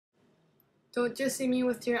Don't just see me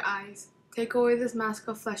with your eyes. Take away this mask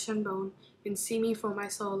of flesh and bone, and see me for my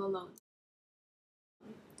soul alone.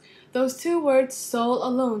 Those two words, soul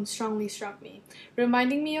alone, strongly struck me,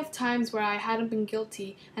 reminding me of times where I hadn't been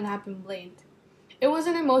guilty and had been blamed. It was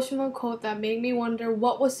an emotional quote that made me wonder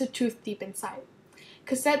what was the truth deep inside.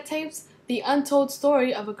 Cassette tapes, the untold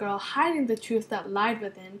story of a girl hiding the truth that lied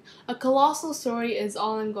within, a colossal story is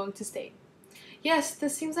all I'm going to state. Yes,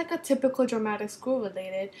 this seems like a typical dramatic school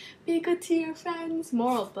related, be good to your friends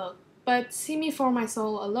moral book, but see me for my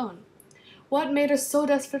soul alone. What made her so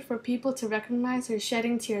desperate for people to recognize her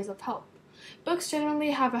shedding tears of help? Books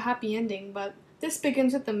generally have a happy ending, but this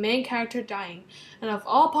begins with the main character dying, and of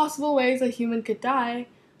all possible ways a human could die,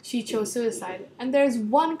 she chose suicide, and there is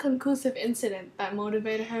one conclusive incident that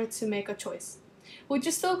motivated her to make a choice. Would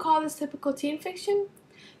you still call this typical teen fiction?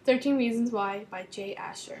 13 Reasons Why by Jay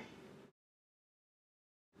Asher.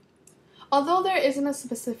 Although there isn't a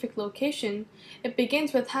specific location, it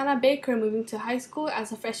begins with Hannah Baker moving to high school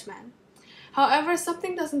as a freshman. However,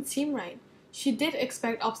 something doesn't seem right. She did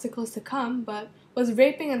expect obstacles to come, but was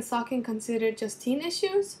raping and stalking considered just teen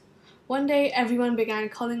issues? One day, everyone began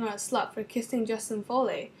calling her a slut for kissing Justin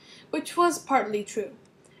Foley, which was partly true.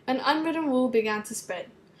 An unwritten rule began to spread.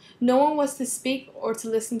 No one was to speak or to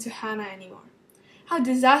listen to Hannah anymore. How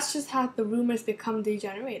disastrous had the rumors become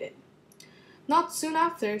degenerated? Not soon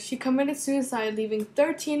after, she committed suicide, leaving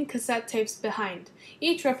 13 cassette tapes behind,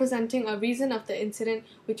 each representing a reason of the incident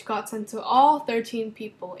which got sent to all 13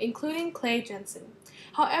 people, including Clay Jensen.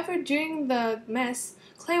 However, during the mess,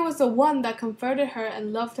 Clay was the one that comforted her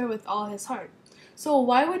and loved her with all his heart. So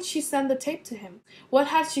why would she send the tape to him? What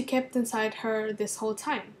had she kept inside her this whole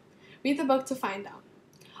time? Read the book to find out.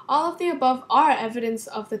 All of the above are evidence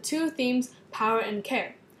of the two themes, power and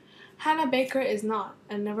care. Hannah Baker is not,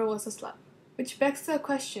 and never was a slut. Which begs the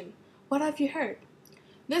question, what have you heard?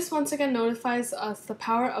 This once again notifies us the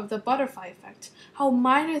power of the butterfly effect, how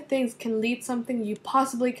minor things can lead something you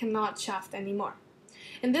possibly cannot shaft anymore.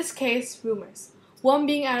 In this case, rumors. One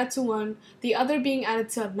being added to one, the other being added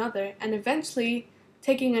to another, and eventually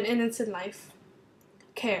taking an innocent life.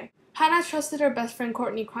 Care. Hannah trusted her best friend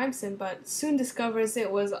Courtney Crimson, but soon discovers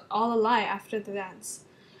it was all a lie after the dance.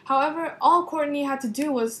 However, all Courtney had to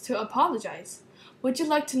do was to apologize. Would you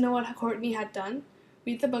like to know what Courtney had done?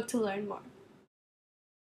 Read the book to learn more.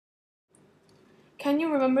 Can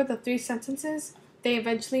you remember the three sentences? They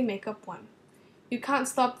eventually make up one. You can't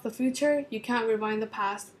stop the future, you can't rewind the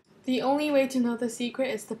past. The only way to know the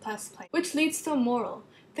secret is to press play. Which leads to a moral.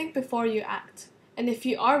 Think before you act. And if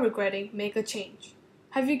you are regretting, make a change.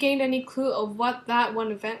 Have you gained any clue of what that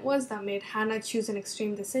one event was that made Hannah choose an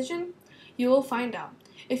extreme decision? You will find out.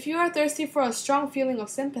 If you are thirsty for a strong feeling of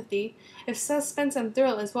sympathy, if suspense and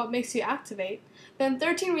thrill is what makes you activate, then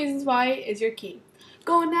 13 Reasons Why is your key.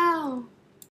 Go now!